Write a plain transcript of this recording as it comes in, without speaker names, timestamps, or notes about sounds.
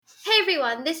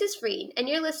everyone, this is Freen, and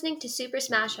you're listening to Super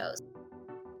Smash Host.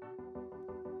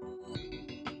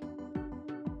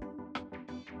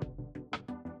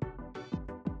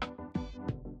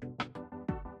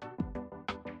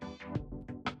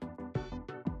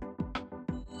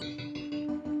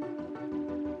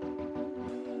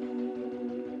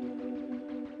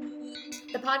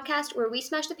 The podcast where we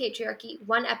smash the patriarchy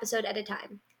one episode at a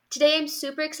time. Today I'm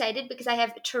super excited because I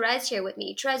have Therese here with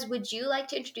me. Therese, would you like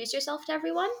to introduce yourself to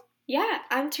everyone? Yeah,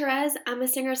 I'm Therese. I'm a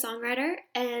singer-songwriter,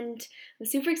 and I'm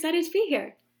super excited to be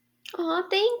here. Aw,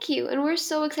 thank you. And we're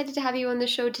so excited to have you on the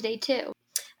show today, too.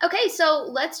 Okay, so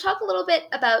let's talk a little bit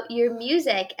about your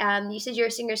music. You said you're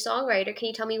a singer-songwriter. Can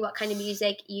you tell me what kind of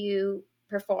music you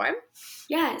perform?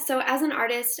 Yeah, so as an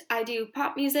artist, I do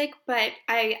pop music, but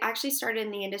I actually started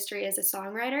in the industry as a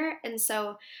songwriter, and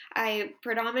so I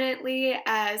predominantly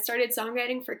started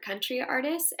songwriting for country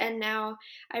artists, and now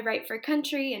I write for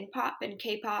country and pop and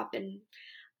K-pop and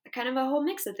kind of a whole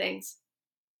mix of things.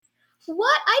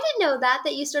 What? I didn't know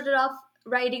that you started off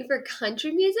writing for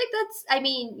country music.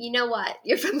 You know what?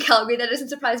 You're from Calgary. That doesn't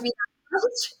surprise me that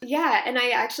much. Yeah, and I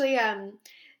actually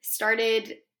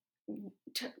started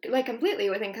completely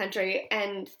within country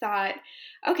and thought,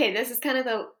 okay, this is kind of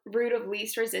the route of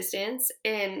least resistance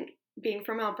in being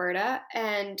from Alberta,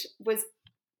 and was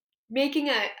making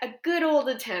a good old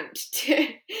attempt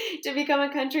to become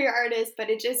a country artist, but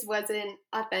it just wasn't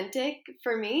authentic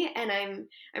for me, and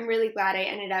I'm really glad I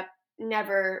ended up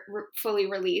never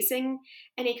fully releasing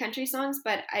any country songs,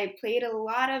 but I played a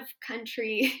lot of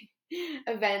country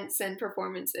events and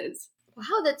performances.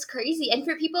 Wow, that's crazy. And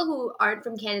for people who aren't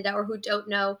from Canada or who don't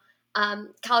know,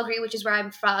 Calgary, which is where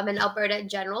I'm from, and Alberta in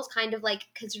general, is kind of like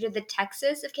considered the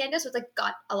Texas of Canada. So it's like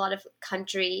got a lot of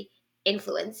country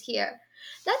influence here.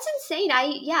 That's insane.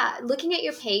 Looking at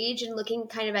your page and looking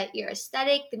kind of at your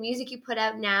aesthetic, the music you put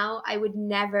out now, I would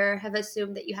never have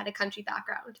assumed that you had a country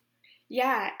background.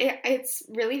 Yeah, it's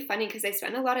really funny because I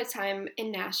spend a lot of time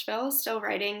in Nashville still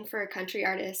writing for country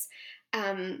artists.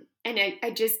 And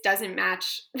it just doesn't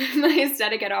match my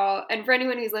aesthetic at all. And for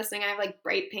anyone who's listening, I have like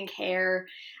bright pink hair.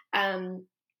 And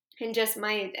just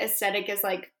my aesthetic is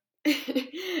like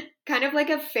kind of like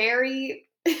a fairy,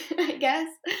 I guess.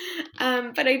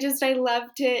 But I love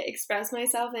to express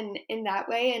myself in that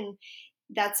way. And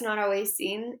that's not always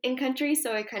seen in country.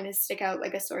 So I kind of stick out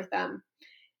like a sore thumb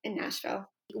in Nashville.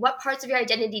 What parts of your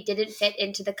identity didn't fit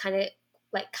into the kind of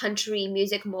like country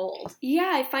music mold?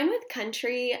 Yeah, I find with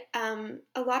country,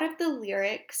 a lot of the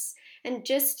lyrics and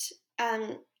just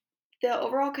the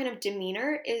overall kind of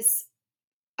demeanor is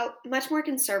much more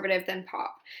conservative than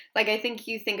pop. Like, I think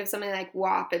you think of something like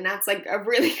WAP, and that's like a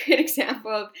really great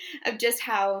example of just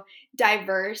how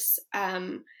diverse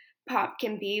pop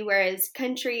can be. Whereas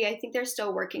country, I think they're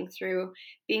still working through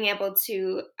being able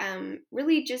to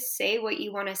really just say what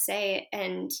you want to say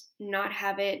and not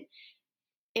have it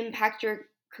impact your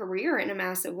career in a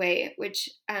massive way, which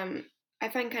I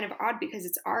find kind of odd because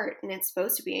it's art and it's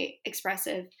supposed to be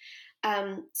expressive.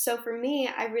 So for me,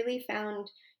 I really found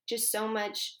just so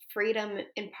much freedom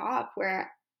in pop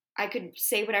where I could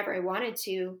say whatever I wanted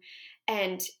to,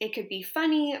 and it could be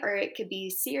funny or it could be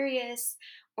serious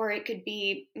or it could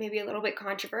be maybe a little bit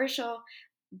controversial,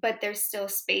 but there's still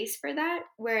space for that.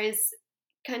 Whereas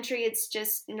country, it's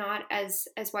just not as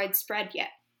widespread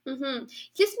yet. Mm-hmm.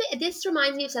 This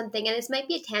reminds me of something, and this might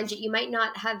be a tangent. You might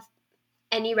not have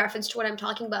any reference to what I'm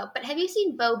talking about, but have you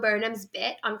seen Bo Burnham's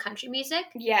bit on country music?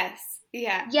 Yes.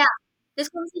 Yeah. Yeah, this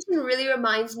conversation really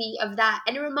reminds me of that,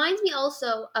 and it reminds me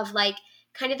also of like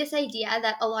kind of this idea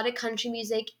that a lot of country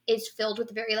music is filled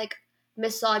with very like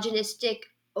misogynistic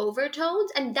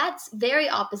overtones, and that's very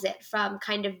opposite from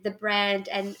kind of the brand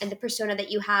and the persona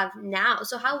that you have now.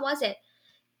 So how was it?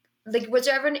 Like, was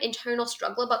there ever an internal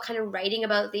struggle about kind of writing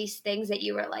about these things that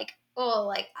you were like, oh,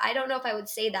 like I don't know if I would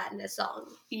say that in a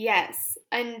song? Yes.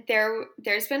 And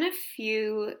there's been a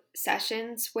few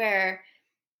sessions where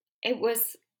it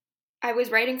was I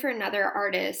was writing for another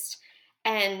artist,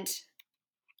 and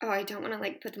I don't want to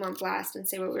like put them on blast and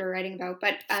say what we were writing about,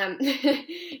 but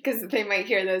because they might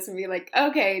hear this and be like,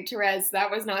 okay, Therese,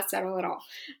 that was not subtle at all.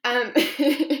 Um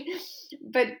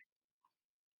but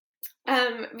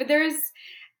but there's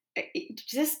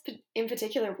just in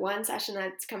particular one session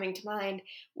that's coming to mind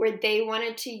where they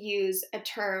wanted to use a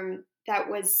term that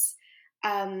was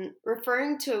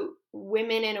referring to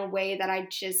women in a way that I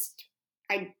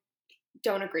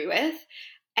don't agree with,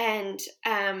 and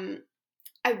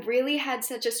I really had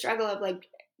such a struggle of like,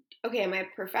 okay, am I a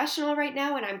professional right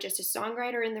now and I'm just a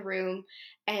songwriter in the room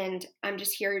and I'm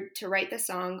just here to write the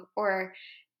song, or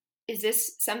is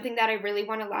this something that I really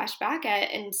want to lash back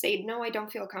at and say, no, I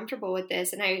don't feel comfortable with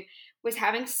this? And I was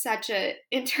having such a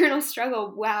internal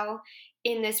struggle while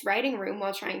in this writing room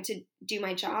while trying to do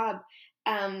my job.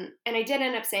 And I did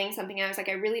end up saying something. I was like,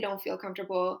 I really don't feel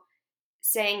comfortable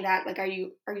saying that. Like, are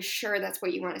you sure that's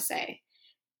what you want to say?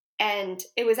 And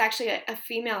it was actually a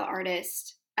female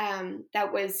artist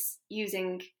that was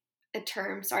using a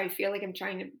term. Sorry, I feel like I'm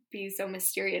trying to be so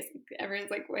mysterious. Everyone's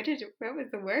like, what was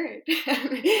the word?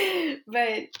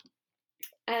 But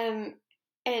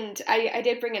and I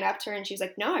did bring it up to her, and she's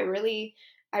like, no, I really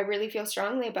feel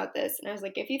strongly about this. And I was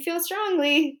like, if you feel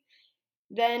strongly,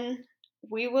 then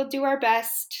we will do our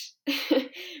best.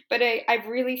 But I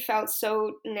really felt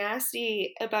so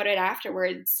nasty about it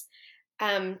afterwards,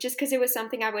 just because it was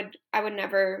something I would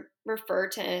never refer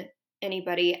to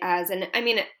anybody as. And I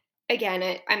mean,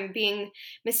 again, I'm being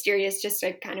mysterious just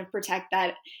to kind of protect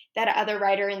that other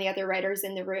writer and the other writers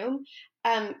in the room.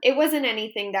 It wasn't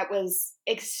anything that was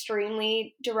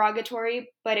extremely derogatory,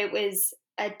 but it was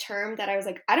a term that I was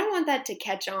like, I don't want that to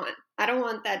catch on. I don't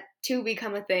want that to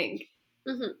become a thing.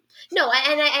 Mm-hmm. No,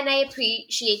 and I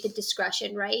appreciate the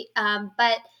discretion, right?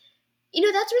 But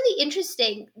that's really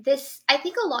interesting. I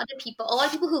think a lot of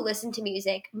people who listen to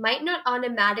music might not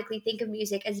automatically think of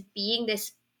music as being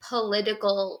this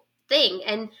political thing.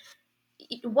 And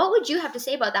what would you have to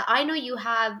say about that? I know you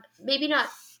have maybe not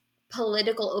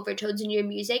political overtones in your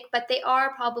music, but they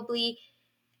are probably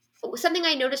something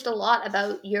I noticed a lot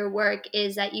about your work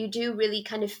is that you do really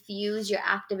kind of fuse your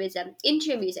activism into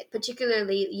your music,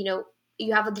 particularly,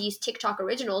 you have these TikTok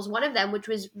originals, one of them, which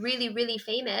was really, really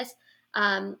famous.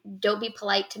 Don't be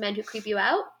polite to men who creep you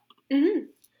out. Mm-hmm.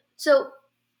 So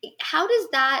how does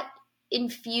that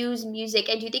infuse music?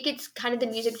 And do you think it's kind of the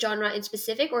music genre in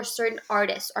specific, or certain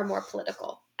artists are more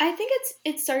political? I think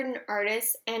it's certain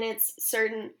artists and it's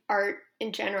certain art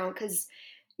in general, because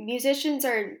musicians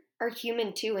are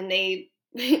human too, and they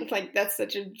like, that's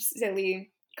such a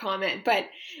silly comment, but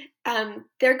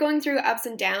they're going through ups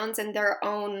and downs and their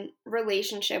own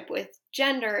relationship with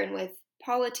gender and with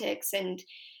politics and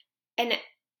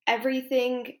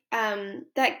everything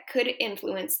that could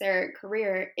influence their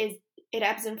career. It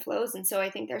ebbs and flows. And so I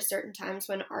think there's certain times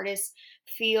when artists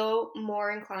feel more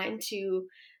inclined to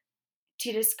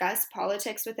discuss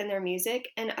politics within their music,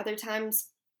 and other times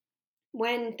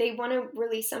when they want to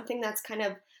release something that's kind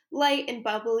of light and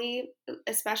bubbly.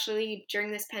 Especially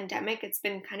during this pandemic, it's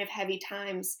been kind of heavy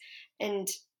times, and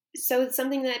so it's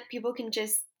something that people can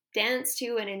just dance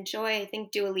to and enjoy. I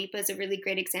think Dua Lipa is a really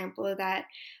great example of that,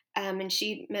 and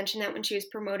she mentioned that when she was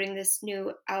promoting this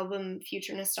new album,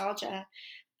 Future Nostalgia,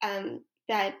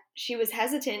 that she was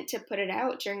hesitant to put it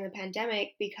out during the pandemic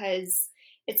because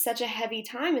it's such a heavy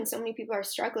time and so many people are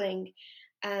struggling.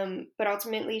 But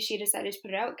ultimately, she decided to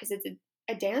put it out because it's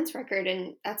a dance record,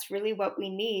 and that's really what we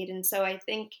need. And so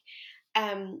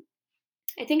um,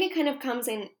 I think it kind of comes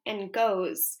in and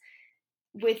goes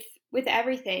with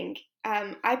everything.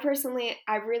 I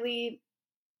really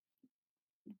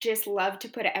just love to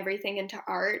put everything into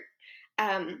art.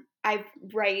 I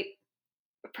write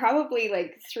probably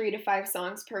like 3 to 5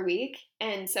 songs per week,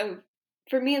 and so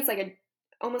for me, it's like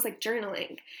almost like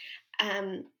journaling.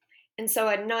 Um, and so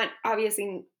I'm not,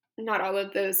 obviously not all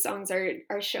of those songs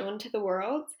are shown to the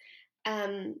world,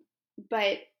 um,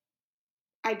 but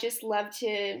I just love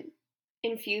to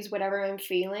infuse whatever I'm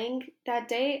feeling that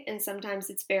day. And sometimes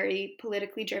it's very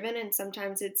politically driven, and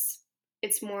sometimes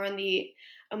it's more on the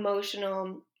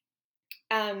emotional,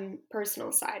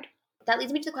 personal side. That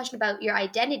leads me to the question about your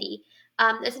identity.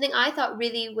 And something I thought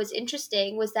really was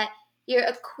interesting was that you're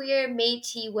a queer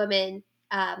Métis woman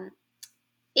um,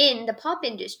 in the pop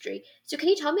industry. So can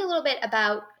you tell me a little bit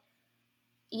about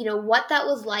what that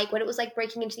was like, what it was like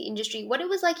breaking into the industry, what it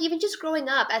was like even just growing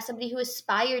up as somebody who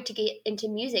aspired to get into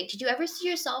music? Did you ever see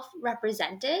yourself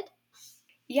represented?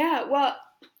 Yeah, well,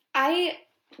 I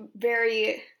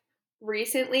very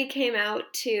recently came out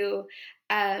to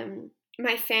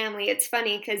my family. It's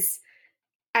funny because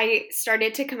I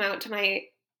started to come out to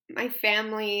my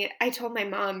family. I told my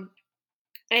mom,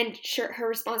 and her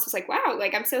response was like, "Wow,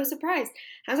 like I'm so surprised."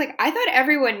 I was like, "I thought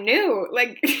everyone knew."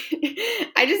 Like,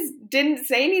 I just didn't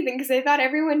say anything because I thought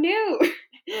everyone knew.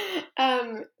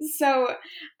 So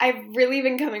I've really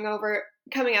been coming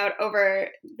out over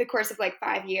the course of like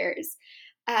 5 years.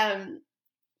 Um,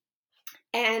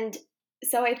 and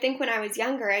so I think when I was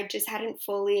younger, I just hadn't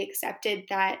fully accepted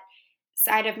that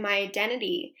side of my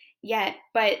identity yet.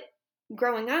 But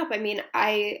growing up, I mean,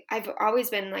 I've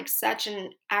always been like such an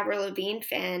Avril Lavigne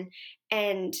fan,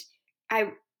 and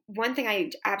I one thing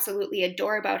I absolutely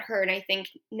adore about her, and I think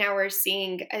now we're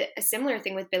seeing a similar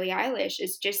thing with Billie Eilish,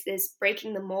 is just this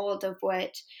breaking the mold of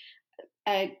what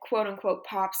a quote unquote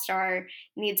pop star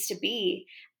needs to be.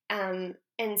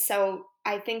 And so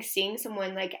I think seeing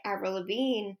someone like Avril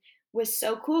Lavigne was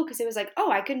so cool because it was like, oh,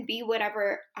 I can be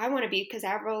whatever I want to be because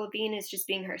Avril Lavigne is just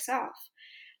being herself.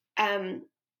 Um,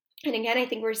 and again, I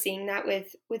think we're seeing that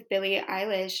with Billie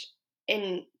Eilish,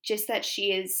 in just that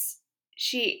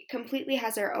she completely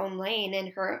has her own lane and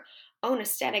her own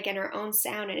aesthetic and her own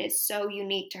sound, and it's so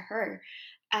unique to her.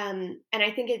 And I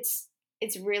think it's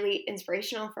really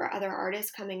inspirational for other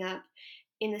artists coming up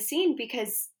in the scene,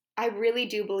 because I really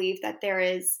do believe that there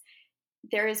is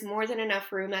more than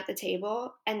enough room at the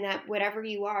table, and that whatever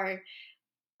you are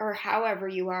or however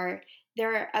you are,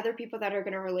 there are other people that are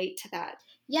going to relate to that.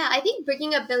 Yeah, I think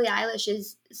bringing up Billie Eilish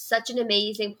is such an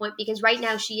amazing point because right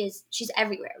now she's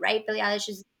everywhere, right? Billie Eilish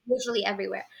is literally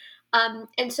everywhere.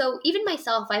 And so even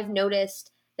myself, I've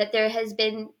noticed that there has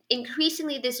been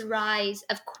increasingly this rise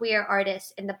of queer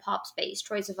artists in the pop space,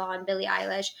 Troye Sivan, Billie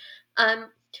Eilish. Um,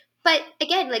 but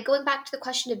again, like going back to the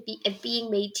question of being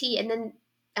Métis, and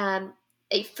then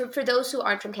for those who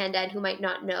aren't from Canada and who might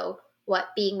not know what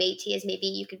being Métis is, maybe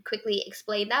you could quickly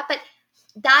explain that. But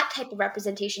that type of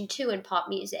representation too in pop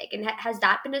music, and has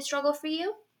that been a struggle for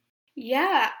you?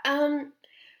 Yeah,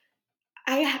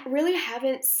 really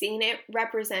haven't seen it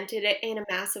represented in a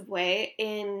massive way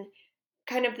in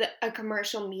kind of a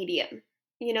commercial medium.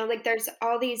 Like there's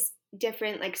all these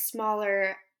different like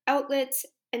smaller outlets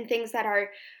and things that are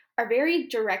very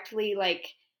directly like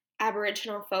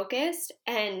Aboriginal focused,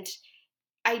 and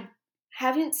I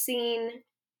haven't seen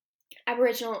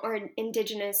Aboriginal or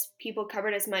Indigenous people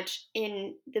covered as much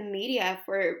in the media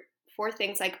for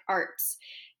things like arts.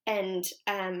 And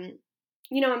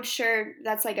I'm sure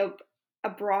that's like a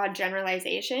broad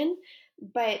generalization,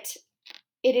 but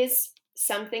it is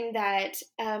something that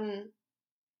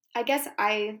I guess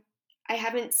I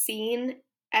haven't seen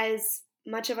as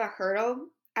much of a hurdle.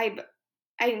 I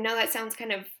know that sounds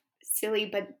kind of silly,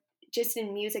 but just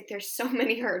in music, there's so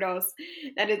many hurdles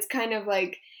that it's kind of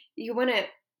like you want to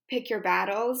pick your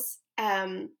battles,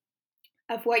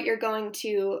 of what you're going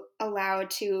to allow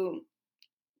to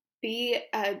be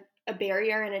a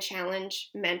barrier and a challenge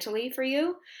mentally for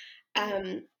you.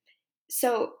 Um,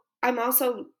 so I'm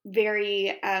also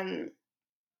very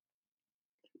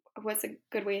what's a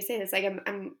good way to say this? Like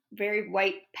I'm very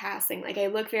white passing. Like I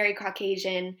look very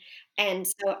Caucasian, and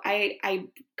so I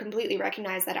completely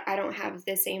recognize that I don't have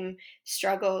the same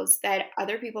struggles that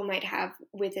other people might have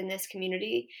within this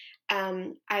community.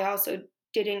 I also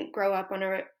didn't grow up on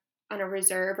a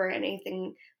reserve or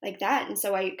anything like that, and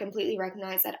so I completely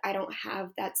recognize that I don't have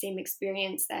that same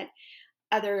experience that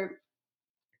other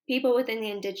people within the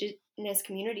indigenous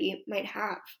community might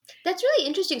have. That's really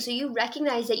interesting. So you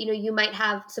recognize that you might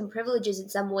have some privileges in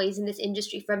some ways in this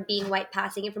industry from being white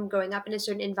passing and from growing up in a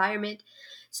certain environment.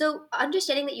 So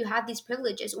understanding that you have these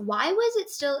privileges, why was it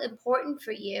still important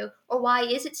for you, or why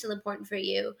is it still important for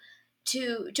you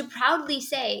to proudly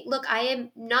say, look, I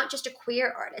am not just a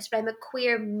queer artist, but I'm a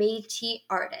queer Métis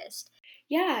artist?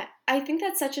 Yeah, I think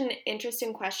that's such an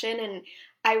interesting question, and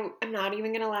I'm not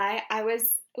even gonna lie, I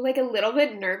was like a little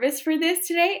bit nervous for this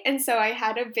today, and so I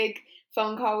had a big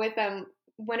phone call with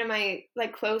one of my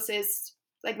like closest,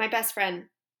 like my best friend.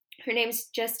 Her name's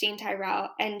Justine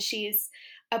Tyrell, and she's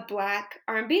a Black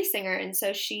R&B singer, and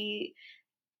so she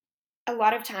a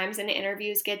lot of times in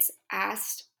interviews gets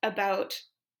asked about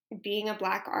being a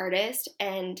Black artist,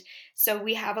 and so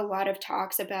we have a lot of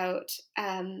talks about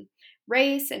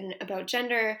race and about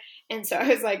gender. And so I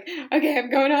was like, okay, I'm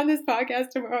going on this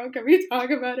podcast tomorrow, can we talk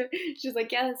about it? She's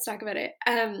like, yeah, let's talk about it.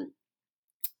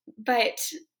 But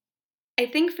I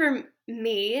think for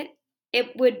me,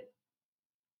 it would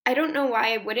I don't know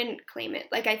why I wouldn't claim it.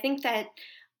 Like I think that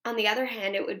on the other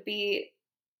hand, it would be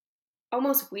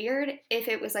almost weird if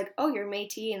it was like, oh, you're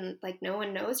Métis and like no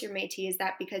one knows you're Métis. Is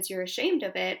that because you're ashamed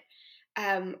of it?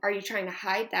 Are you trying to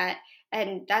hide that?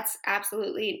 And that's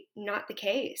absolutely not the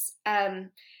case.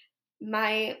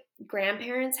 My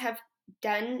grandparents have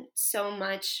done so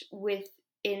much within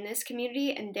this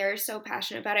community, and they're so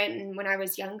passionate about it. And when I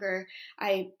was younger,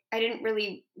 I didn't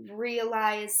really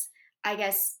realize, I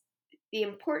guess, the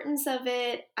importance of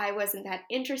it. I wasn't that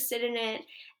interested in it.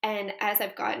 And as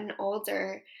I've gotten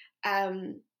older,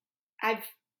 um, I've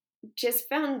just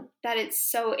found that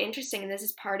it's so interesting, and this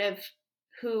is part of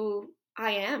who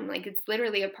I am. Like it's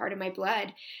literally a part of my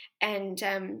blood, and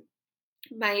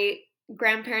my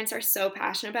grandparents are so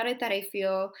passionate about it that I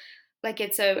feel like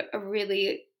it's a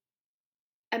really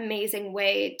amazing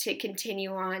way to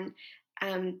continue on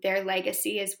their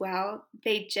legacy as well.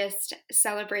 They just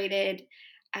celebrated,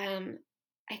 um,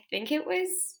 I think it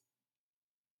was,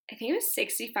 I think it was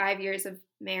 65 years of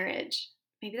marriage.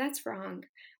 Maybe that's wrong.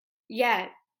 Yeah,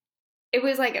 it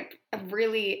was like a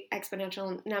really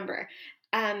exponential number.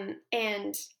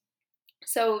 And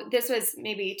so this was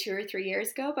maybe 2 or 3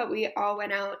 years ago, but we all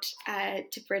went out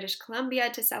to British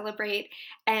Columbia to celebrate,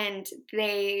 and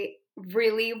they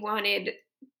really wanted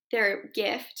their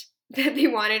gift that they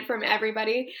wanted from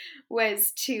everybody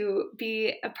was to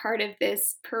be a part of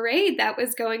this parade that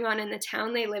was going on in the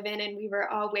town they live in, and we were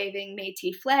all waving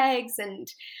Métis flags, and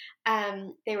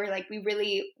they were like, we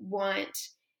really want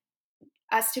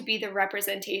us to be the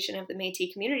representation of the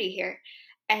Métis community here.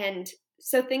 And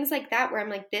so things like that, where I'm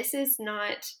like, this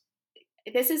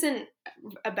isn't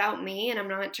about me, and I'm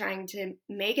not trying to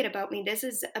make it about me. This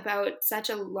is about such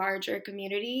a larger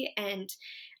community. And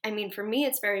I mean, for me,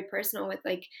 it's very personal with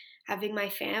like having my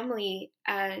family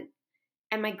and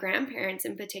my grandparents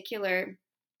in particular.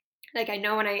 Like, I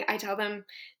know when I tell them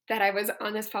that I was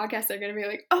on this podcast, they're going to be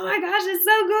like, oh my gosh, it's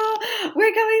so cool.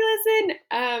 Where can we listen?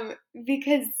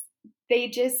 Because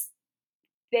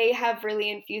they have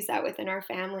really infused that within our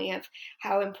family of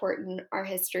how important our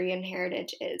history and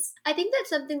heritage is. I think that's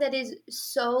something that is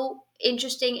so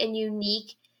interesting and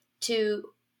unique to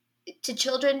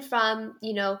children from,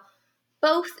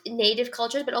 both native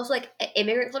cultures, but also like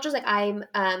immigrant cultures. Like I'm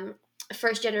a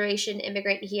first generation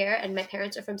immigrant here, and my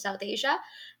parents are from South Asia.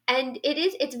 And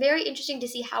it's very interesting to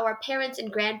see how our parents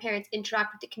and grandparents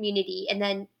interact with the community. And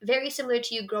then, very similar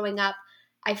to you growing up,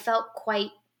 I felt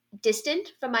quite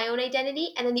distant from my own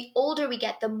identity. And then the older we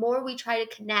get, the more we try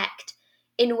to connect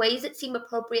in ways that seem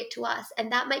appropriate to us.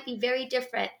 And that might be very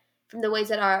different from the ways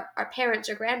that our parents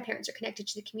or grandparents are connected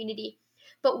to the community.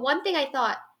 But one thing I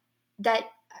thought that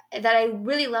I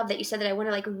really love that you said that I want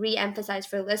to like re-emphasize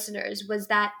for listeners was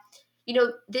that,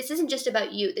 this isn't just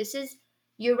about you.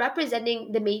 You're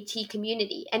representing the Métis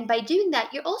community. And by doing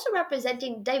that, you're also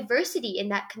representing diversity in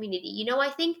that community. I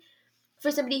think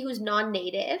for somebody who's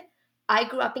non-native, I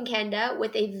grew up in Canada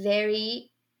with a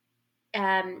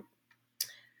um,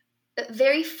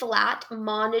 very flat,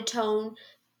 monotone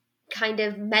kind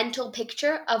of mental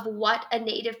picture of what a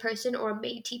native person or a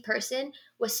Métis person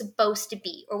was supposed to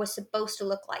be or was supposed to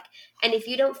look like. And if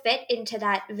you don't fit into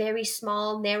that very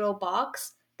small, narrow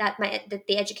box that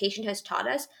the education has taught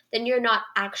us, then you're not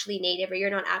actually native or you're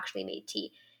not actually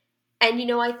Métis.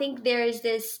 And I think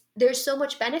there's so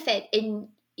much benefit in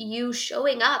you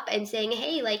showing up and saying,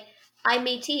 hey, like, I'm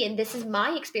Métis and this is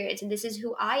my experience and this is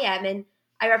who I am, and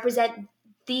I represent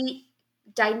the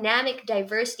dynamic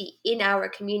diversity in our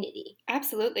community.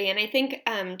 Absolutely. And I think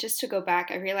just to go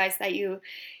back, I realized that you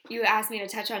asked me to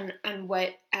touch on what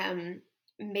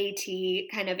Métis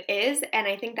kind of is, and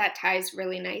I think that ties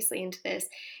really nicely into this.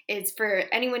 Is for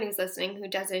anyone who's listening who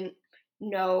doesn't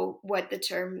know what the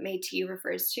term Métis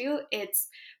refers to, it's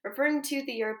referring to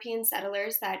the European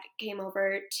settlers that came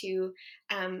over to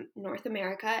North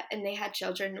America, and they had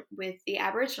children with the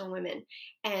Aboriginal women.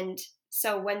 And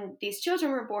so when these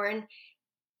children were born,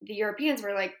 the Europeans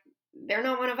were like, they're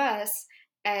not one of us.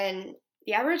 And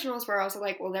the Aboriginals were also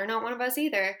like, well, they're not one of us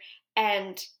either.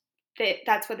 And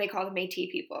that's what they call the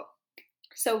Métis people.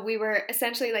 So we were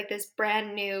essentially like this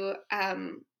brand new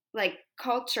like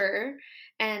culture,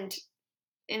 and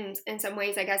in some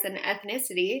ways, I guess, an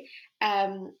ethnicity.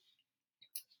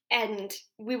 And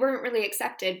we weren't really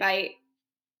accepted by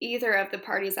either of the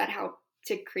parties that helped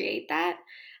to create that.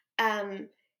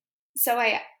 So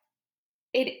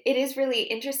it is really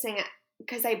interesting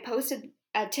because I posted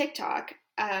a TikTok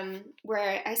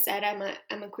where I said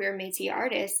I'm a queer Métis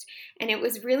artist, and it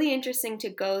was really interesting to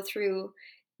go through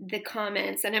the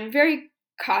comments. And I'm very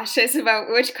cautious about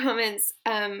which comments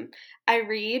I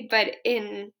read, but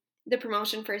in the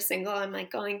promotion for a single, I'm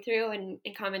like going through and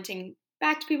commenting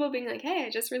back to people, being like, "Hey, I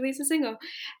just released a single."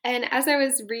 And as I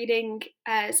was reading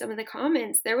some of the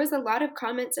comments, there was a lot of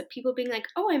comments of people being like,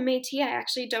 "Oh, I'm Métis. I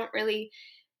actually don't really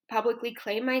publicly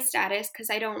claim my status because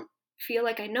I don't feel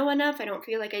like I know enough. I don't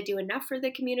feel like I do enough for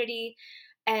the community."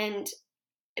 And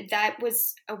that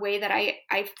was a way that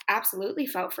I absolutely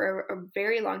felt for a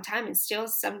very long time. And still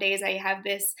some days I have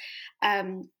this,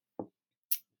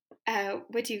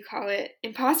 what do you call it?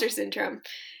 Imposter syndrome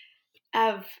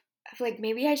of like,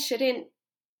 maybe I shouldn't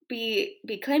be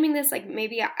claiming this. Like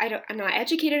maybe I'm not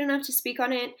educated enough to speak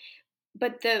on it.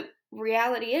 But the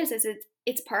reality is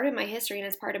it's part of my history, and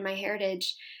it's part of my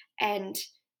heritage, and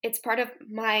it's part of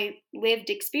my lived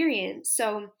experience.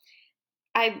 So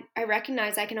I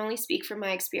recognize I can only speak from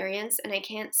my experience, and I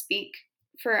can't speak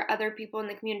for other people in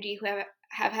the community who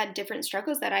have had different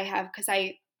struggles that I have, because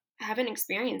I haven't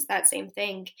experienced that same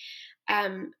thing.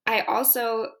 I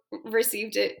also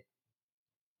received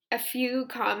a few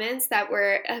comments that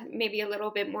were maybe a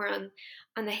little bit more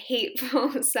on the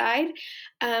hateful side.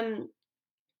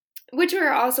 which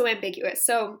were also ambiguous.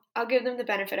 So I'll give them the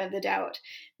benefit of the doubt.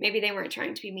 Maybe they weren't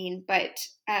trying to be mean, but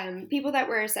people that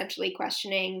were essentially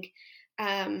questioning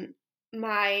um,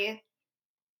 my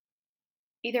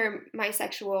either my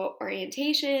sexual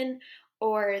orientation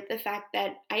or the fact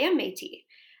that I am Métis.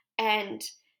 And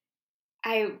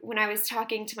when I was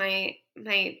talking to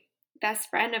my best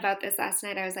friend about this last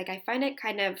night, I was like, I find it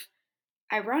kind of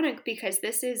ironic because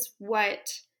this is what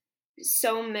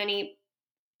so many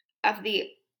of the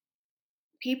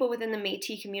people within the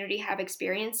Métis community have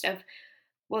experienced of,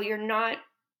 well, you're not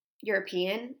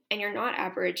European and you're not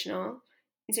Aboriginal.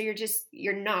 And so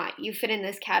you're not. You fit in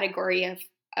this category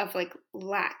of like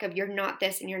lack of you're not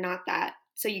this and you're not that.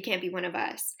 So you can't be one of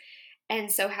us.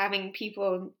 And so having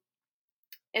people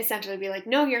essentially be like,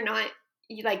 no, you're not,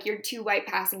 you're too white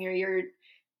passing or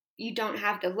you don't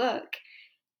have the look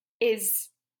is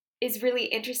really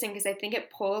interesting because I think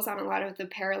it pulls on a lot of the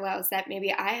parallels that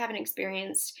maybe I haven't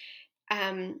experienced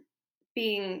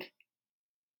being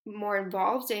more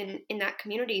involved in that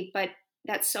community, but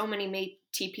that so many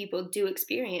Métis people do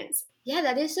experience. Yeah,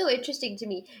 that is so interesting to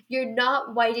me. You're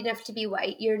not white enough to be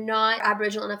white. You're not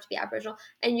Aboriginal enough to be Aboriginal.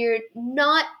 And you're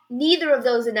not neither of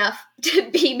those enough to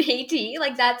be Métis.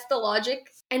 Like, that's the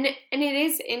logic. And it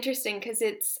is interesting because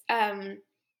it's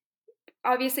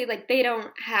obviously like they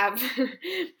don't have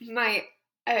my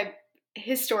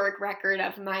historic record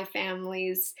of my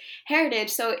family's heritage,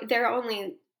 so they're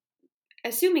only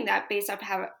assuming that based off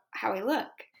how I look.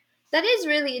 That is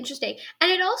really interesting.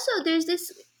 And it also, there's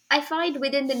this, I find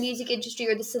within the music industry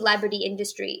or the celebrity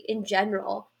industry in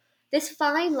general, this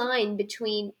fine line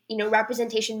between,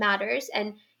 representation matters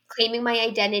and claiming my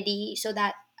identity so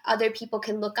that other people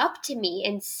can look up to me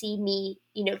and see me,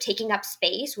 taking up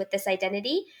space with this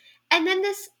identity. And then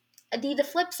the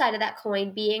flip side of that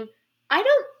coin being, I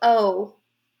don't owe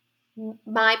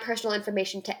my personal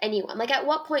information to anyone. Like, at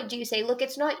what point do you say, look,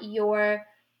 it's not your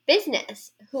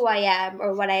business who I am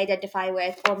or what I identify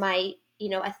with or my,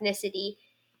 ethnicity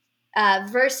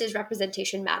versus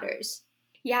representation matters?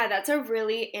 Yeah, that's a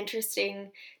really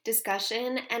interesting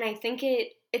discussion, and I think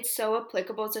it's so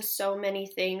applicable to so many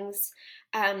things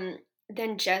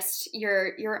than just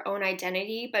your own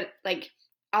identity. But like,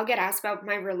 I'll get asked about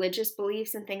my religious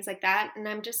beliefs and things like that, and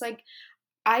I'm just like,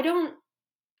 I don't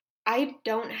I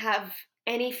don't have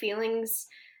any feelings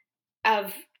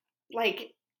of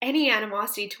like any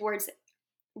animosity towards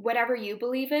whatever you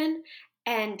believe in,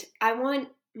 and I want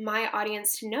my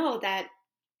audience to know that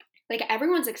like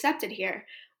everyone's accepted here.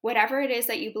 Whatever it is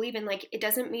that you believe in, like it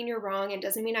doesn't mean you're wrong, it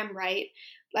doesn't mean I'm right.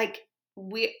 Like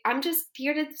I'm just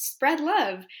here to spread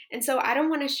love. And so I don't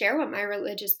want to share what my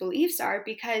religious beliefs are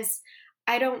because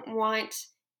I don't want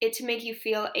it to make you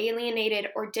feel alienated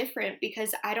or different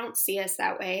because I don't see us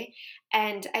that way.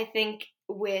 And I think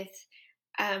with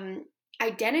um,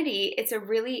 identity, it's a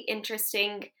really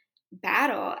interesting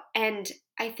battle. And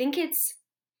I think it's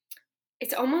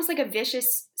almost like a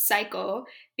vicious cycle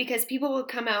because people will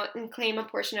come out and claim a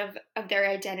portion of their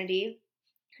identity.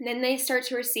 And then they start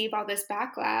to receive all this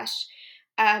backlash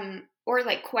or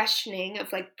like questioning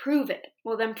of like, prove it.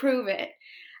 Well, then prove it.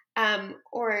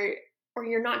 Or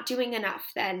you're not doing enough,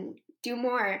 then do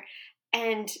more.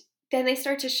 And then they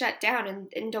start to shut down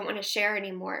and don't want to share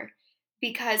anymore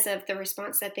because of the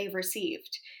response that they've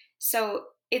received. So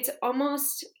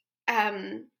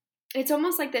um, it's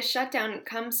almost like the shutdown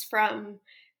comes from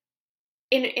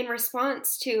in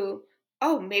response to,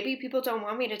 oh, maybe people don't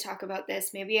want me to talk about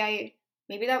this, maybe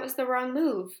that was the wrong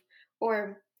move,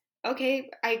 or okay,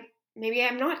 maybe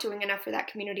I'm not doing enough for that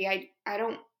community, I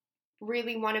don't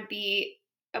really want to be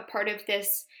a part of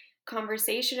this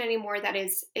conversation anymore that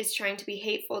is trying to be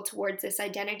hateful towards this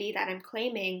identity that I'm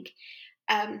claiming.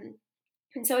 And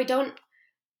so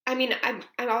I mean,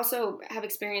 I also have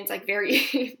experienced like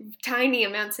very tiny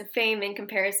amounts of fame in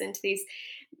comparison to these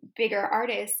bigger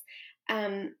artists.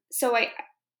 So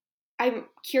I'm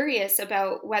curious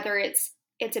about whether it's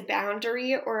a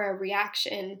boundary or a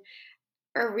reaction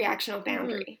or a reactional Mm-hmm.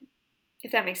 boundary,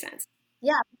 if that makes sense.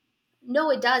 Yeah,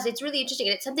 no, it does. It's really interesting.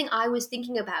 And it's something I was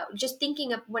thinking about, just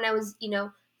thinking of when I was,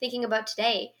 thinking about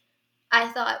today. I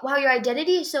thought, wow, your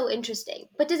identity is so interesting.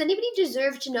 But does anybody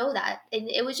deserve to know that? And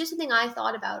it was just something I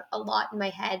thought about a lot in my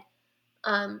head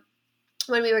um,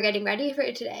 when we were getting ready for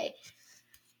today.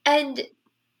 And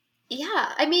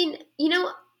yeah, I mean,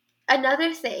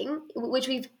 another thing which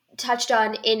we've touched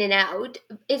on in and out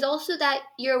is also that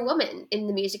you're a woman in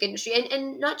the music industry.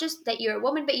 And not just that you're a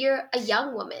woman, but you're a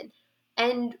young woman.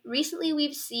 And recently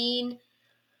we've seen,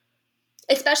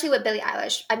 especially with Billie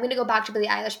Eilish. I'm going to go back to Billie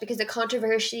Eilish because the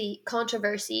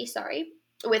controversy, sorry,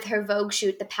 with her Vogue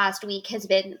shoot the past week has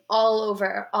been all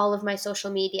over all of my social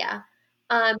media.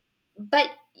 Um, But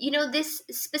this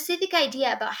specific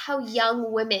idea about how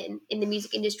young women in the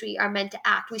music industry are meant to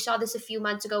act, we saw this a few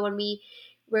months ago when we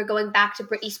were going back to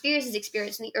Britney Spears'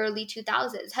 experience in the early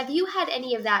 2000s. Have you had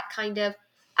any of that kind of,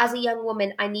 as a young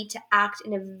woman, I need to act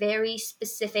in a very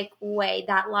specific way,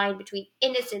 that line between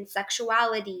innocence,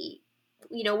 sexuality,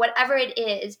 whatever it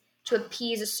is, to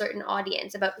appease a certain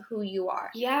audience about who you are?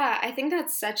 Yeah, I think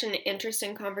that's such an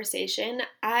interesting conversation.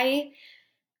 I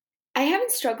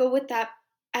haven't struggled with that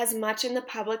as much in the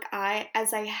public eye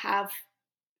as I have,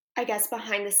 I guess,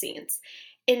 behind the scenes.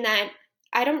 In that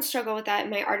I don't struggle with that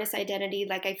in my artist identity.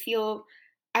 Like I feel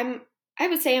I'm I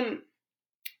would say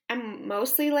I'm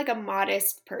mostly like a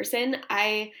modest person.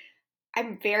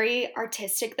 I'm very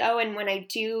artistic though, and when I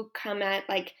do come at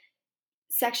like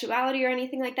sexuality or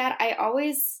anything like that, I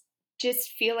always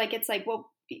just feel like it's like,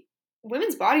 well,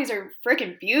 women's bodies are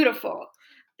freaking beautiful.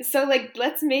 So like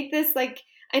let's make this like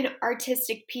an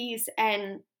artistic piece,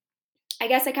 and I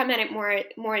guess I come at it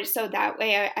more so that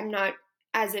way. I'm not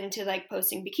as into like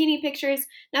posting bikini pictures.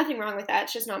 Nothing wrong with that.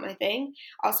 It's just not my thing.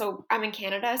 Also, I'm in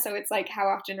Canada, so it's like how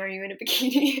often are you in a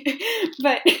bikini?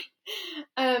 But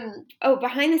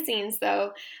behind the scenes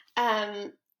though,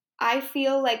 I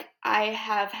feel like I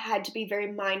have had to be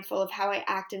very mindful of how I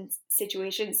act in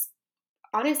situations,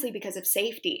 honestly because of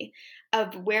safety,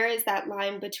 of where is that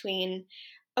line between,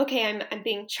 okay, I'm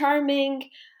being charming,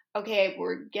 okay,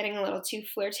 we're getting a little too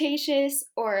flirtatious,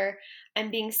 or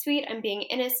I'm being sweet, I'm being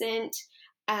innocent,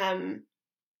 um,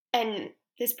 and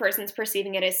this person's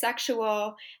perceiving it as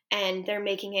sexual and they're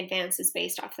making advances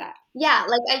based off that. Yeah,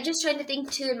 like I'm just trying to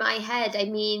think too in my head. I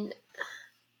mean,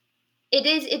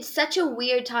 it's such a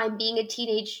weird time being a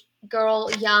teenage girl,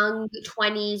 young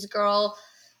 20s girl,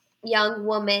 young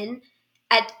woman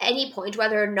at any point,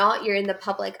 whether or not you're in the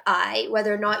public eye,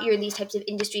 whether or not you're in these types of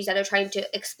industries that are trying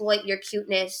to exploit your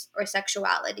cuteness or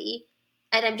sexuality.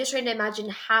 And I'm just trying to imagine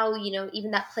how,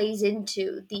 even that plays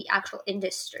into the actual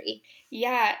industry.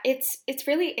 Yeah, it's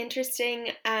really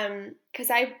interesting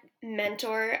because I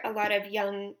mentor a lot of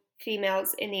young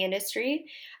females in the industry.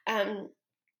 Um,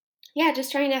 yeah,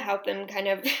 just trying to help them kind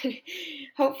of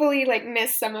hopefully like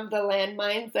miss some of the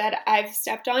landmines that I've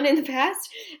stepped on in the past.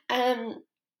 Um,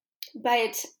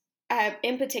 but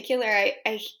in particular,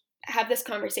 I have this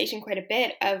conversation quite a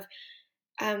bit of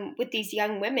with these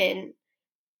young women.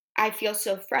 I feel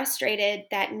so frustrated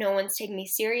that no one's taking me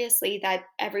seriously, that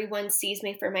everyone sees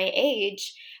me for my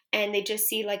age and they just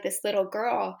see like this little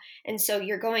girl. And so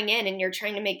you're going in and you're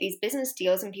trying to make these business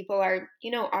deals, and people are,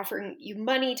 offering you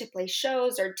money to play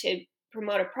shows or to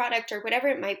promote a product or whatever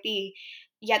it might be.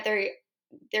 Yet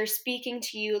they're speaking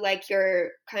to you like you're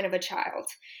kind of a child.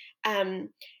 Um,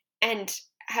 and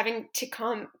having to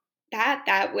combat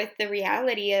that with the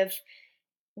reality of,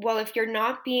 well, if you're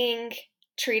not being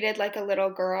treated like a little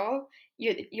girl,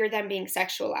 you're then being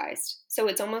sexualized. So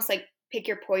it's almost like pick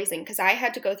your poison. Because I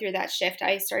had to go through that shift.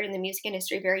 I started in the music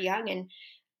industry very young,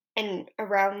 and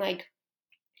around like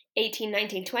 18,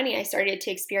 19, 20, I started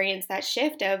to experience that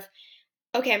shift of,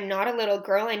 okay, I'm not a little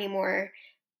girl anymore.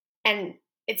 And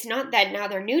it's not that now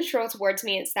they're neutral towards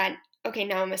me, it's that, okay,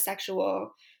 now I'm a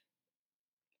sexual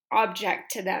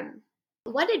object to them.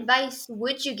 What advice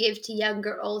would you give to young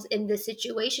girls in this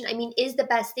situation? I mean, is the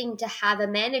best thing to have a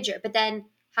manager, but then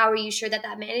how are you sure that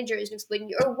that manager isn't exploiting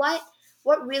you? Or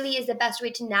what really is the best way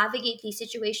to navigate these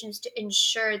situations to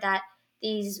ensure that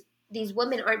these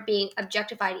women aren't being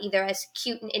objectified either as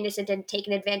cute and innocent and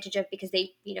taken advantage of because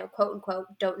they, quote unquote,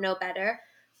 don't know better,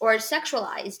 or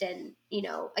sexualized and,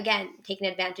 again, taken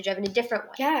advantage of in a different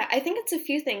way? Yeah, I think it's a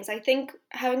few things. I think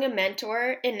having a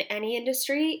mentor in any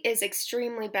industry is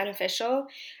extremely beneficial.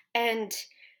 And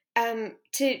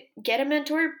to get a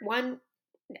mentor, one,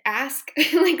 ask.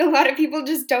 Like a lot of people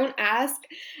just don't ask.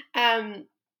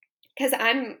 Because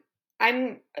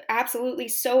I'm absolutely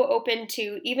so open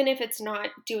to, even if it's not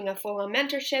doing a full on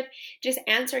mentorship, just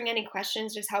answering any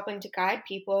questions, just helping to guide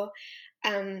people.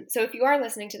 So if you are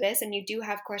listening to this and you do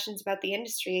have questions about the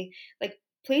industry, like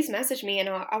please message me and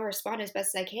I'll respond as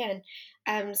best as I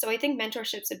can. So I think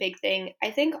mentorship's a big thing.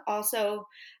 I think also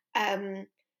um,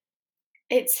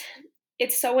 it's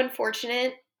it's so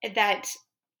unfortunate that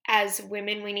as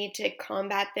women we need to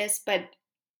combat this, but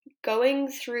going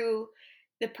through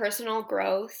the personal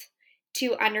growth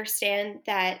to understand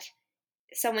that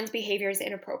someone's behavior is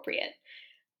inappropriate.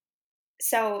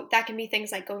 So that can be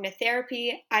things like going to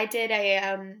therapy. I did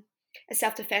a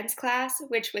self defense class,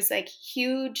 which was like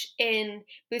huge in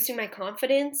boosting my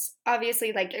confidence.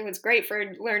 Obviously, like it was great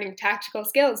for learning tactical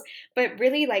skills, but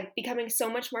really like becoming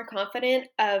so much more confident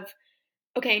of,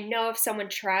 okay, know if someone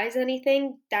tries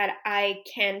anything that I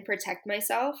can protect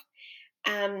myself.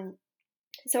 Um,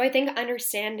 So I think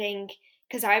understanding,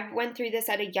 because I went through this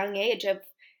at a young age of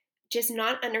just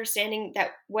not understanding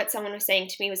that what someone was saying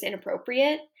to me was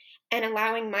inappropriate and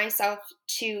allowing myself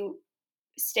to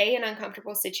stay in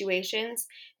uncomfortable situations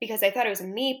because I thought it was a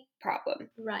me problem.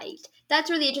 Right. That's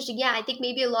really interesting. Yeah, I think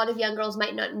maybe a lot of young girls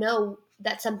might not know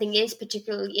that something is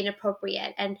particularly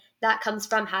inappropriate. And that comes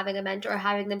from having a mentor or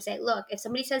having them say, look, if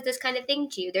somebody says this kind of thing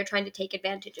to you, they're trying to take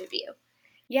advantage of you.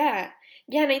 Yeah.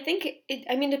 Yeah, and I think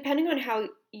I mean, depending on how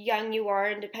young you are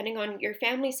and depending on your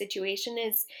family situation,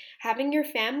 is having your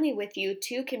family with you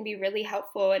too can be really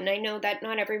helpful. And I know that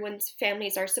not everyone's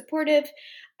families are supportive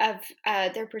of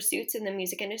their pursuits in the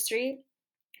music industry,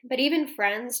 but even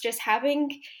friends, just having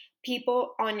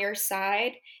people on your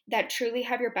side that truly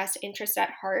have your best interest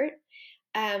at heart.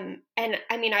 And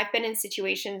I mean, I've been in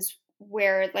situations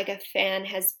where like a fan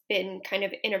has been kind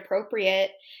of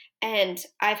inappropriate, and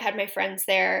I've had my friends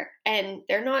there, and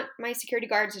they're not my security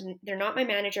guards and they're not my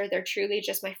manager, they're truly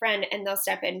just my friend, and they'll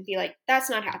step in and be like,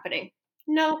 that's not happening.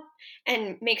 No.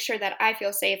 And make sure that I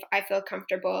feel safe, I feel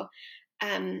comfortable.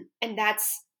 And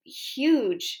that's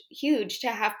huge to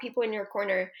have people in your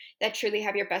corner that truly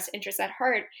have your best interests at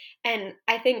heart. And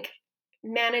I think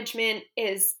management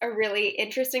is a really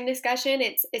interesting discussion.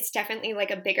 It's definitely like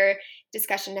a bigger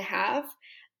discussion to have,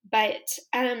 but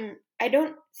I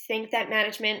don't think that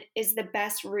management is the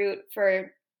best route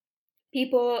for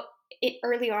people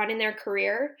early on in their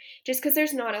career, just because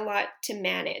there's not a lot to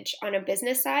manage on a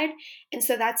business side. And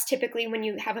so that's typically when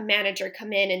you have a manager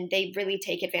come in and they really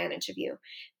take advantage of you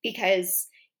because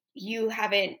you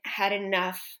haven't had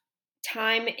enough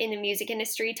time in the music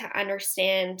industry to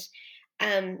understand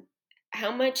um,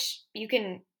 how much you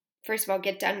can, first of all,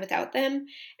 get done without them,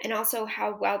 and also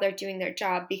how well they're doing their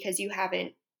job because you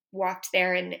haven't walked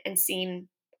there and seen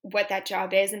what that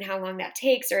job is and how long that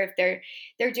takes, or if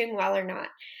they're doing well or not.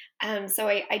 So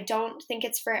I don't think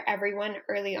it's for everyone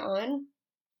early on.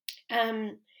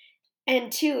 Um,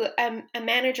 and two, a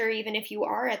manager, even if you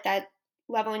are at that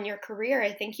level in your career,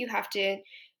 I think you have to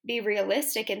be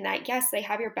realistic in that, yes, they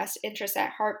have your best interests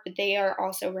at heart, but they are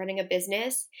also running a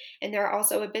business and they're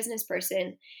also a business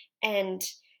person. And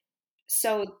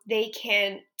so they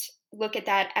can't look at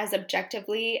that as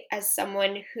objectively as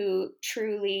someone who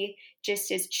truly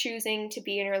just is choosing to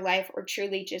be in your life or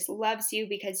truly just loves you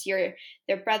because you're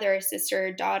their brother,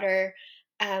 sister, daughter,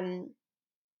 um,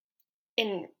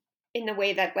 in in the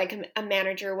way that like a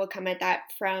manager will come at that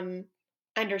from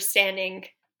understanding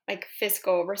like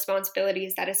fiscal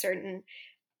responsibilities that a certain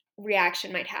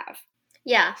reaction might have.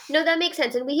 Yeah, no, that makes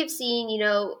sense. And we have seen,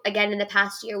 again in the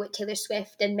past year with Taylor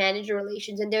Swift and manager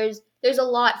relations, and there's a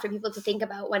lot for people to think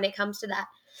about when it comes to that.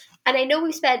 And I know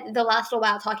we've spent the last little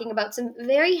while talking about some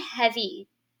very heavy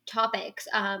topics,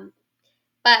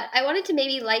 but I wanted to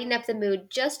maybe lighten up the mood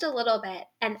just a little bit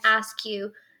and ask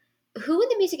you, who in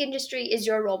the music industry is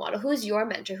your role model? Who is your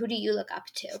mentor? Who do you look up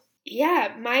to?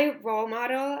 Yeah, my role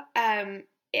model,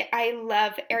 I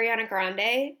love Ariana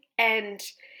Grande, and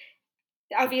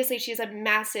obviously she's a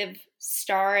massive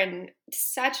star and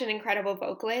such an incredible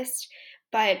vocalist.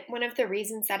 But one of the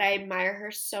reasons that I admire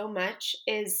her so much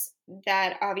is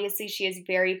that obviously she has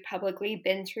very publicly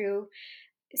been through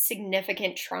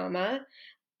significant trauma.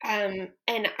 And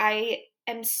I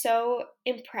am so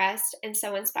impressed and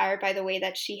so inspired by the way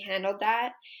that she handled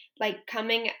that. Like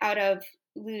coming out of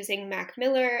losing Mac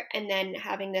Miller and then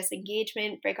having this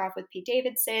engagement break off with Pete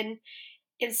Davidson,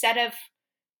 instead of,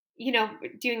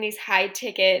 doing these high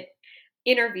ticket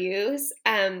interviews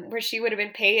where she would have been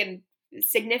paid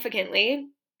significantly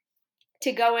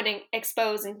to go and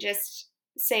expose and just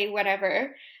say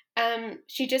whatever.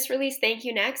 She just released Thank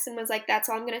You Next and was like, that's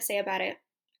all I'm going to say about it.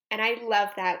 And I love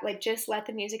that. Like, just let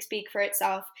the music speak for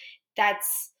itself.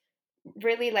 That's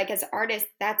really like, as artists,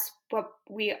 that's what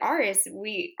we are, is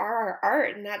we are our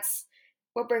art, and that's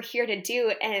what we're here to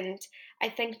do. And I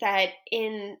think that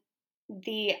in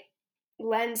the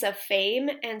lens of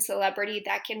fame and celebrity,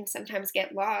 that can sometimes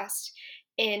get lost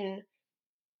in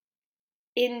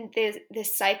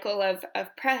this cycle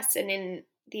of press and in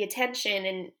the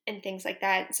attention and things like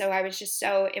that. So I was just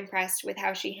so impressed with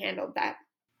how she handled that.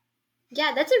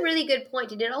 Yeah, that's a really good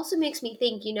point. And it also makes me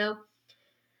think,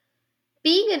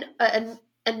 being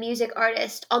a music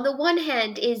artist on the one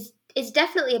hand is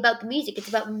definitely about the music. It's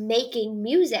about making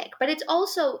music, but it's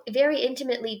also very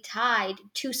intimately tied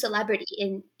to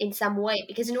celebrity in some way,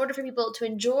 because in order for people to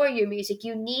enjoy your music,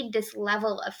 you need this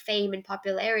level of fame and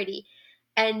popularity.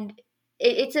 And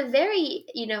it's a very,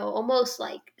 almost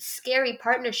like scary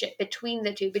partnership between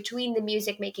the two, between the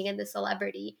music making and the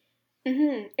celebrity.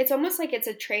 It's almost like it's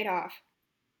a trade off.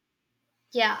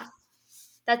 Yeah.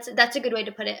 That's a good way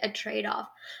to put it, a trade-off.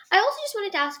 I also just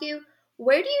wanted to ask you,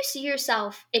 where do you see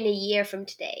yourself in a year from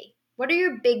today? What are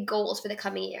your big goals for the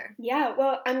coming year? Yeah,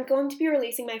 well, I'm going to be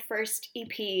releasing my first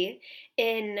EP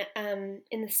in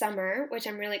the summer, which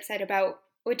I'm really excited about.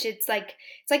 Which it's like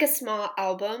a small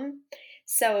album,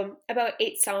 so about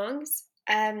 8 songs.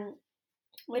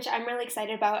 Which I'm really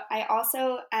excited about. I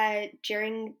also,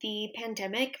 during the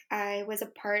pandemic, I was a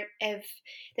part of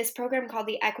this program called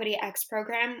the Equity X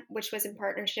program, which was in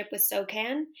partnership with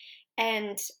SOCAN.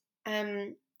 And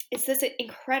um, it's this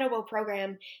incredible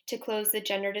program to close the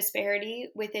gender disparity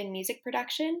within music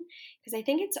production, because I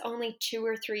think it's only 2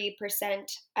 or 3%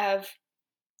 of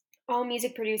all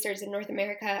music producers in North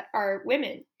America are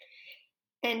women.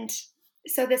 And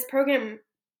so this program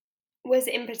was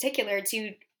in particular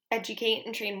to educate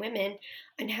and train women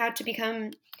on how to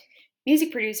become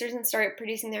music producers and start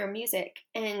producing their own music.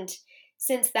 And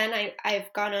since then,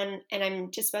 I've gone on and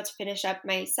I'm just about to finish up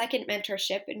my second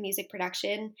mentorship in music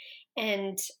production.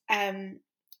 And I'm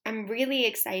really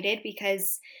excited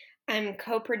because I'm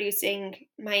co producing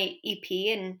my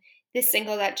EP, and this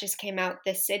single that just came out,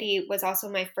 This City, was also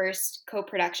my first co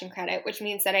production credit, which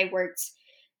means that I worked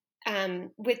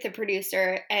with the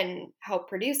producer and help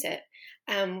produce it,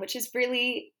 which is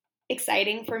really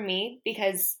exciting for me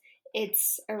because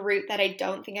it's a route that I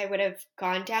don't think I would have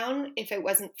gone down if it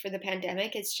wasn't for the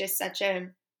pandemic. It's just such a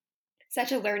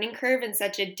learning curve and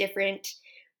such a different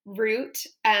route,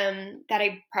 that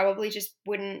I probably just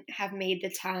wouldn't have made the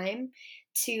time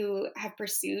to have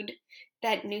pursued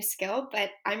that new skill. But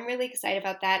I'm really excited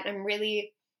about that.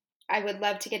 I would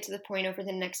love to get to the point over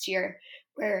the next year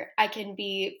where I can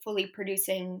be fully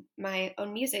producing my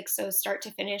own music. So start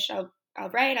to finish, I'll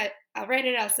write it,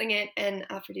 I'll sing it, and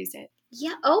I'll produce it.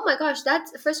 Yeah. Oh my gosh,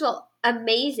 that's first of all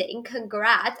amazing.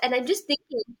 Congrats. And I'm just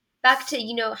thinking back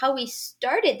to, how we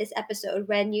started this episode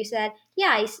when you said,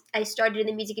 yeah, I started in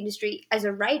the music industry as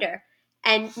a writer.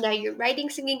 And now you're writing,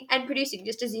 singing, and producing,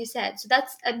 just as you said. So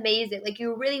that's amazing. Like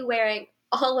you're really wearing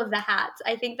all of the hats.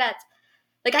 I think that's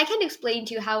like I can't explain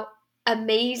to you how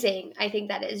amazing I think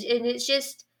that is. And it's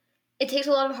just it takes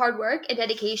a lot of hard work and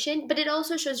dedication, but it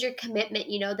also shows your commitment,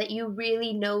 that you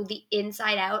really know the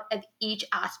inside out of each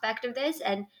aspect of this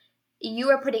and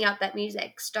you are putting out that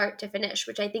music start to finish,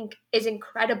 which I think is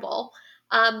incredible.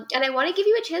 And I want to give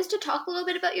you a chance to talk a little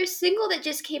bit about your single that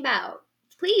just came out.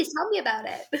 Please tell me about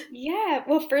it. Yeah.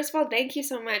 Well, first of all, thank you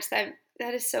so much. That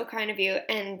is so kind of you.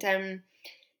 And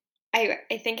I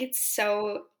think it's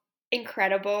so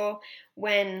incredible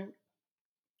when,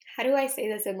 how do I say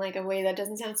this in like a way that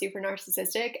doesn't sound super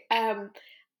narcissistic?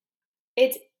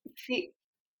 It's fe-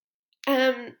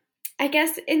 um I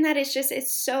guess in that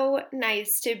it's so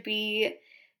nice to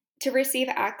receive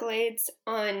accolades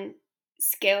on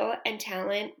skill and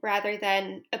talent rather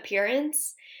than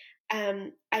appearance.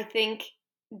 I think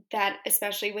that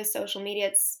especially with social media,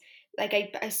 it's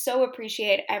like I so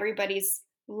appreciate everybody's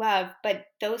love, but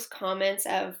those comments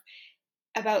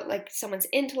about like someone's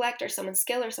intellect or someone's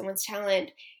skill or someone's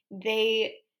talent,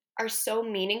 they are so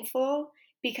meaningful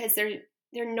because they're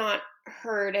not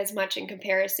heard as much in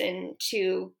comparison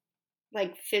to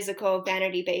like physical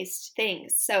vanity based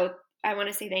things. So I want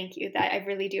to say thank you. That I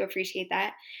really do appreciate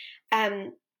that.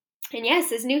 Um, and yes,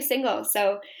 this new single.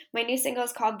 So my new single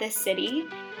is called This City.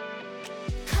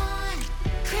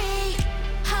 Concrete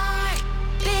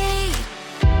heartbeat.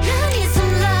 I need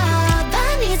some love.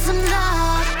 I need some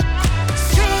love.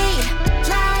 Street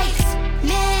lights,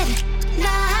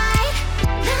 midnight.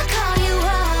 I'll call you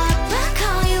up. I'll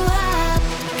call you up.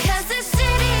 'Cause this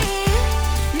city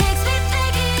makes me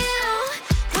think of you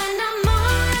when I'm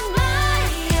on my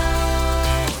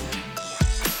own.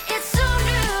 It's so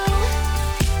new,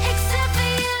 except for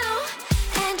you,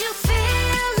 and you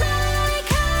feel like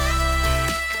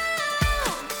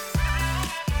home.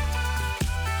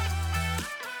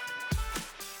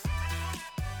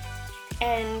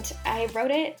 And I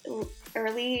wrote it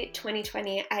early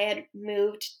 2020. I had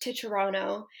moved to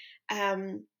Toronto,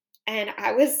 and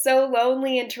I was so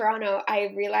lonely in Toronto.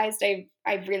 I realized I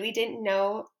really didn't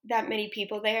know that many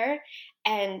people there,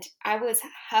 and I was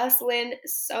hustling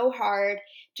so hard,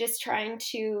 just trying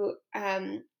to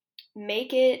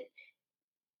make it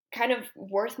kind of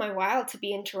worth my while to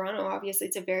be in Toronto. Obviously,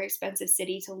 it's a very expensive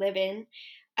city to live in.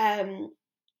 Um,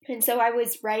 and so I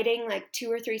was writing like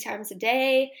 2 or 3 times a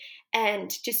day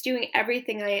and just doing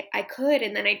everything I could.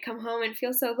 And then I'd come home and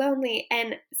feel so lonely.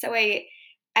 And so I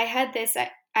had this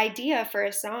idea for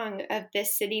a song of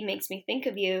This City Makes Me Think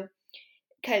of You.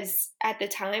 Because at the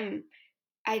time,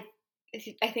 I,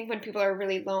 I think when people are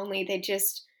really lonely, they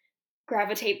just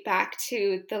gravitate back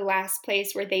to the last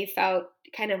place where they felt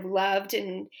kind of loved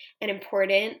and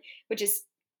important, which is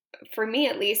for me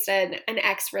at least, an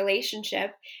ex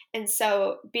relationship. And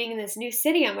so being in this new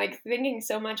city, I'm like thinking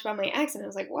so much about my ex, and I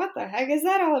was like, what the heck is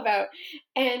that all about?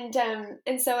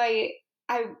 And so I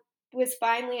was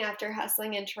finally, after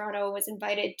hustling in Toronto, was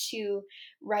invited to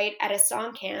write at a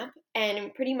song camp.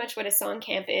 And pretty much what a song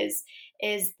camp is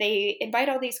they invite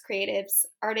all these creatives,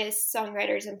 artists,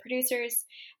 songwriters, and producers.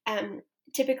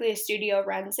 Typically a studio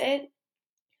runs it,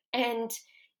 and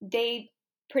they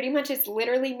pretty much, it's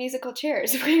literally musical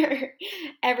chairs where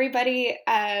everybody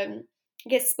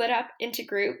gets split up into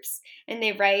groups, and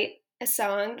they write a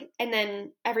song, and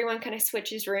then everyone kind of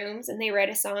switches rooms and they write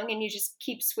a song, and you just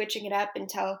keep switching it up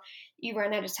until you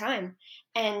run out of time.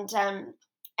 And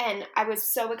I was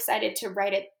so excited to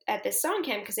write it at this song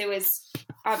camp because it was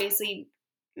obviously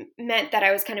meant that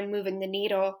I was kind of moving the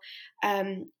needle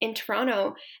in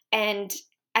Toronto. And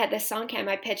at the song camp,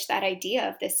 I pitched that idea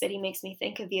of "This City Makes Me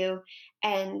Think of You,"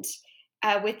 and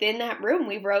within that room,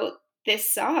 we wrote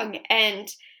this song. And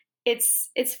it's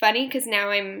funny because now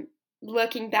I'm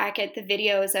looking back at the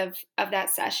videos of that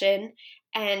session,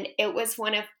 and it was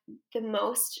one of the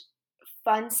most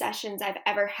fun sessions I've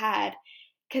ever had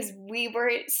because we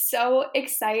were so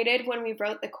excited when we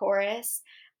wrote the chorus.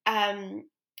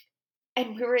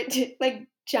 And we were like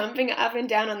jumping up and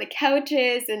down on the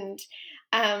couches, and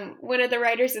one of the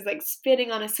writers is like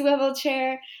spinning on a swivel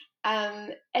chair,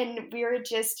 and we were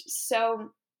just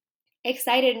so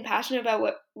excited and passionate about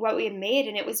what we had made.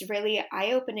 And it was really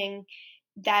eye-opening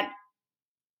that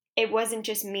it wasn't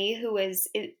just me who was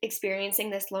experiencing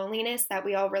this loneliness, that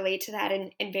we all relate to that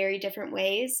in very different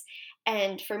ways.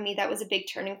 And for me, that was a big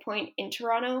turning point in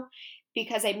Toronto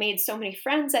because I made so many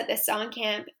friends at this song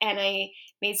camp, and I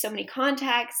made so many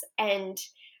contacts, and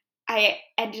I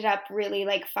ended up really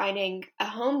like finding a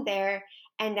home there,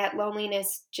 and that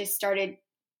loneliness just started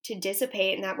to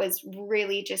dissipate. And that was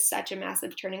really just such a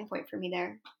massive turning point for me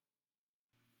there.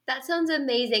 That sounds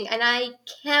amazing, and I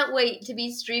can't wait to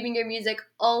be streaming your music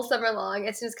all summer long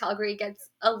as soon as Calgary gets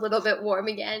a little bit warm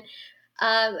again.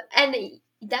 And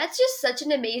that's just such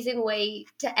an amazing way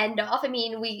to end off. I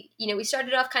mean, we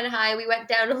started off kind of high, we went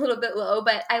down a little bit low,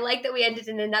 but I like that we ended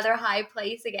in another high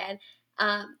place again.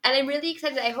 And I'm really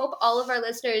excited. I hope all of our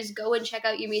listeners go and check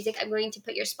out your music. I'm going to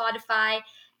put your Spotify,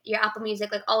 your Apple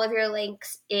Music, like all of your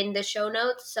links in the show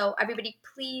notes. So everybody,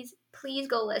 please, please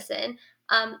go listen.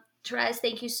 Therese,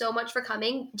 thank you so much for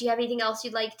coming. Do you have anything else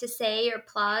you'd like to say or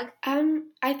plug?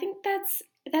 I think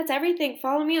that's everything.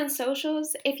 Follow me on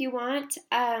socials if you want.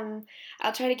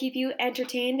 I'll try to keep you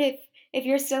entertained if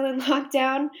you're still in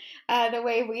lockdown, the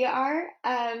way we are.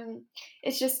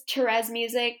 It's just Therese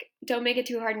Music. Don't make it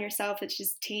too hard on yourself. It's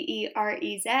just TEREZ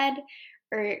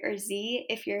or Z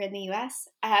if you're in the US.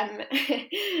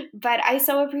 But I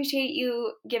so appreciate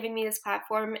you giving me this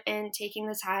platform and taking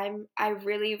the time. I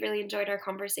really, really enjoyed our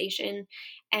conversation.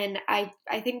 And I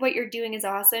think what you're doing is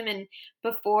awesome. And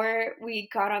before we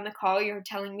got on the call, you were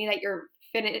telling me that you're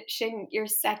finishing your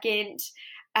second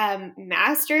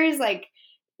master's. Like,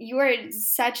 you are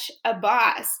such a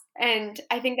boss. And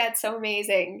I think that's so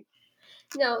amazing.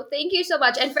 No, thank you so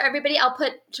much. And for everybody, I'll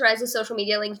put Therese's social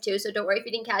media link too, so don't worry if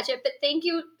you didn't catch it. But thank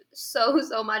you so,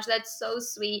 so much. That's so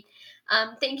sweet.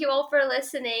 Thank you all for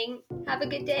listening. Have a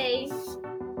good day.